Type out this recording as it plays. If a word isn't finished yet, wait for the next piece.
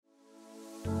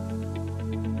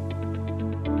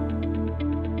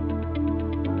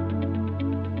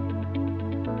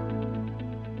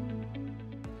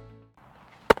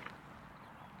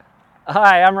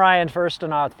Hi, I'm Ryan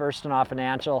Firstenoff, Firstenoff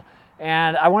Financial,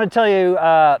 and I want to tell you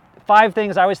 5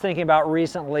 things I was thinking about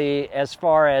recently as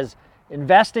far as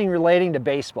investing relating to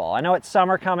baseball. I know it's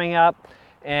summer coming up,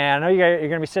 and I know you're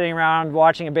going to be sitting around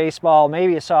watching a baseball,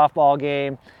 maybe a softball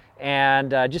game,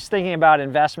 and just thinking about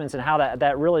investments and how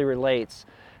that really relates.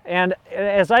 And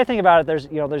as I think about it,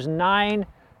 there's 9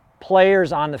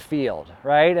 players on the field,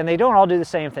 right? And they don't all do the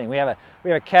same thing. We have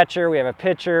a catcher, we have a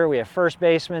pitcher, we have first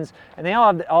basemen, and they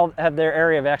all have their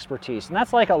area of expertise. And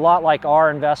that's like a lot like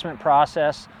our investment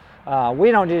process.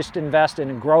 We don't just invest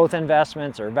in growth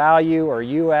investments or value or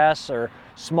U.S. or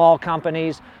small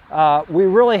companies. We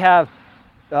really have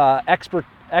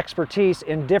expertise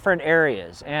in different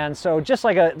areas. And so just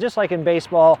like in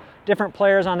baseball, different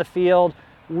players on the field,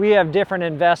 we have different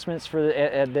investments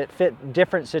that fit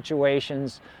different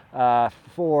situations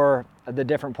for the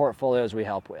different portfolios we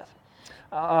help with.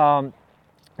 The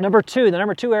number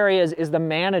two area is the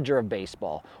manager of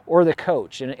baseball, or the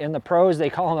coach. In the pros, they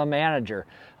call him a manager,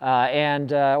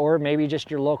 or maybe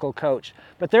just your local coach.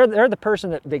 But they're the person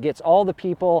that gets all the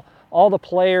people, all the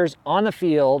players on the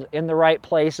field in the right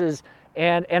places,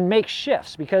 and make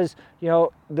shifts, because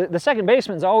the second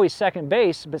baseman's always second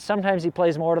base, but sometimes he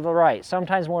plays more to the right,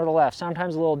 sometimes more to the left,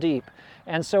 sometimes a little deep.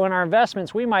 And so in our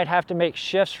investments, we might have to make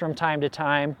shifts from time to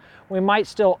time. We might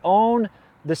still own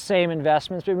the same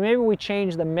investments, but maybe we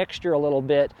change the mixture a little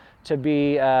bit to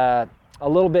be a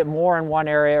little bit more in one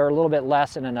area or a little bit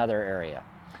less in another area.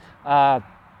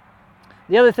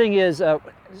 The other thing is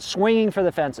swinging for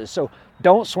the fences. So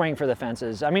don't swing for the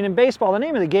fences. I mean, in baseball, the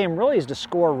name of the game really is to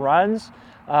score runs,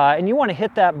 and you want to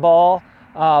hit that ball.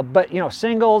 But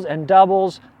singles and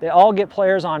doubles, they all get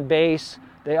players on base.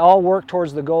 They all work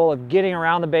towards the goal of getting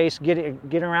around the base,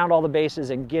 getting around all the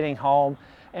bases, and getting home.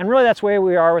 And really, that's the way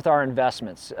we are with our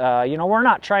investments. We're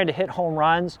not trying to hit home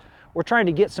runs. We're trying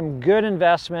to get some good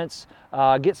investments,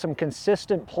 get some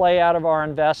consistent play out of our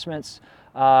investments.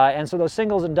 And so those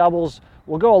singles and doubles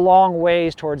will go a long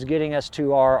ways towards getting us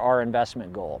to our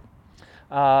investment goal.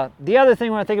 The other thing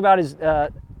I want to think about is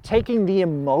taking the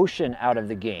emotion out of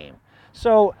the game.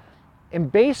 So in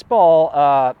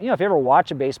baseball, if you ever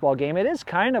watch a baseball game, it is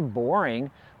kind of boring.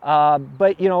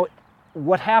 But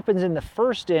what happens in the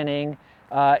first inning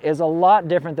is a lot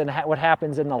different than what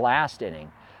happens in the last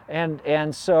inning.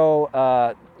 And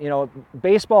so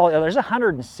baseball, there's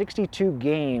 162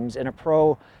 games in a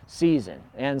pro season.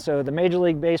 And so the Major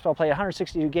League Baseball play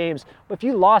 162 games. But if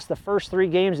you lost the first 3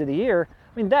 games of the year,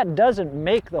 I mean, that doesn't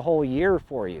make the whole year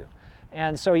for you.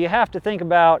 And so you have to think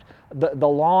about the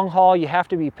long haul. You have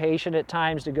to be patient at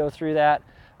times to go through that.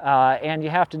 And you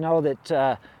have to know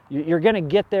that you're going to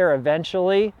get there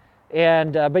eventually.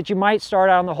 But you might start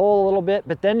out in the hole a little bit,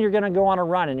 but then you're going to go on a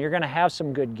run and you're going to have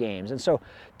some good games. And so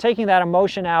taking that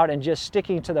emotion out and just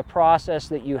sticking to the process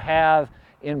that you have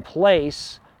in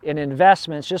place in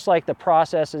investments, just like the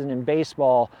processes in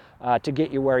baseball, to get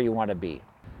you where you want to be.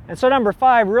 And so number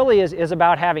 5 really is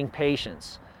about having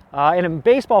patience. And in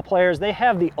baseball players, they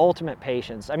have the ultimate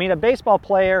patience. I mean, a baseball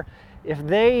player, if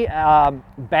they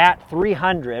bat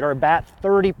 300 or bat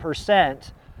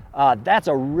 30%, that's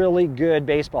a really good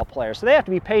baseball player. So they have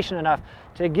to be patient enough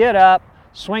to get up,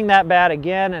 swing that bat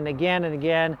again and again and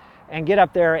again, and get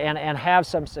up there and have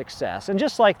some success. And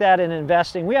just like that in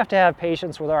investing, we have to have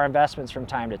patience with our investments from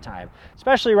time to time.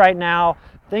 Especially right now,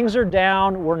 things are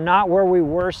down. We're not where we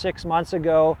were 6 months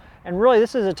ago. And really,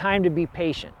 this is a time to be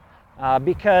patient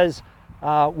because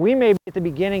we may be at the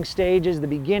beginning stages, the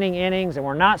beginning innings, and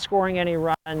we're not scoring any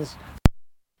runs.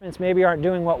 Maybe aren't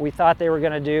doing what we thought they were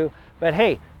going to do. But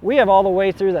hey, we have all the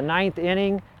way through the 9th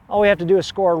inning. All we have to do is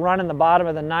score a run in the bottom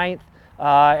of the 9th,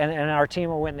 and our team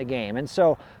will win the game. And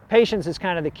so patience is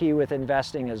kind of the key with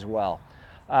investing as well.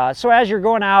 So as you're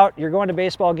going out, you're going to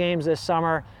baseball games this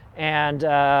summer, and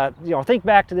think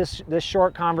back to this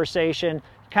short conversation,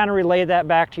 kind of relay that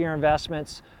back to your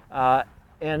investments,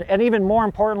 and even more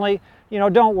importantly,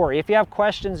 don't worry. If you have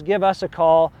questions, give us a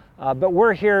call. But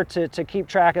we're here to keep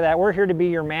track of that. We're here to be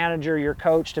your manager, your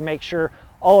coach, to make sure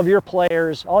all of your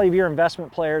players, all of your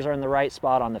investment players are in the right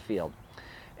spot on the field.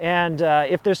 And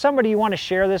if there's somebody you want to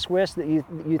share this with that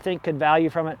you think could value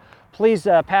from it, please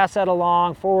pass that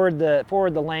along, forward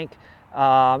the link.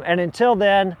 And until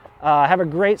then, have a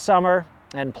great summer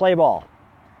and play ball.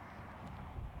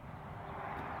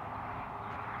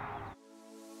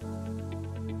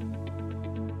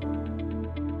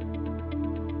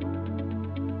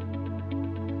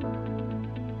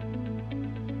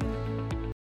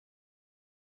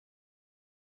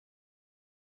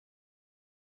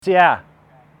 Yeah.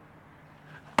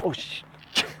 Oh,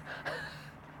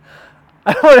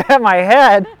 I don't have my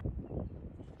head.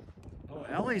 Oh,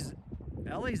 Ellie's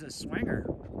Ellie's a swinger.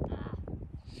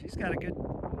 She's got a good...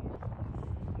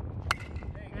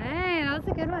 Hey, that was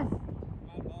a good one.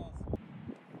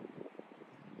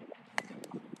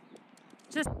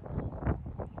 Just...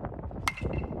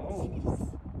 Oh.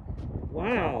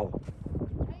 Wow.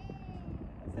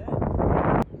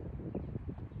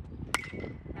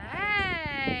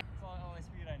 Hey! That's the only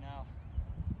speed I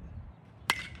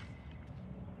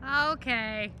know.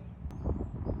 Okay.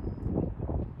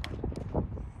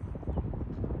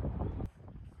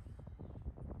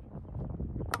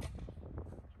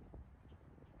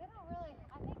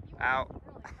 Out.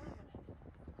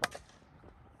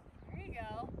 There you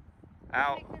go.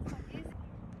 Out. Make this one easy.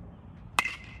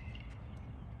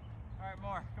 All right,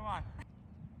 more. Come on.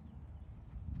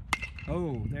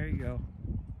 Oh, there you go.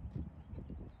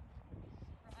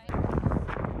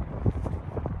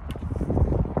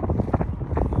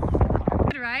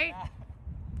 Right?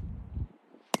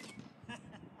 Yeah.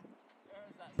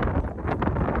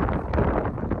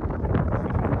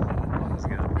 That's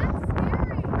scary.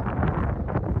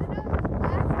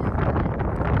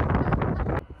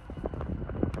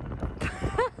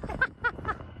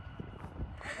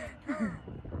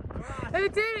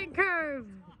 It didn't curve.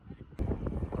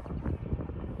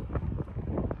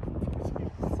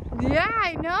 Yeah,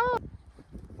 I know.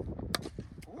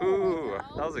 Ooh,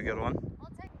 that was a good one.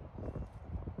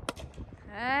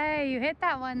 Hey, you hit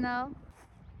that one though.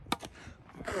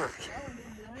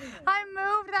 I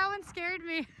moved. That one scared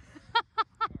me.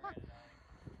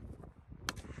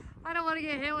 I don't want to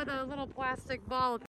get hit with a little plastic ball.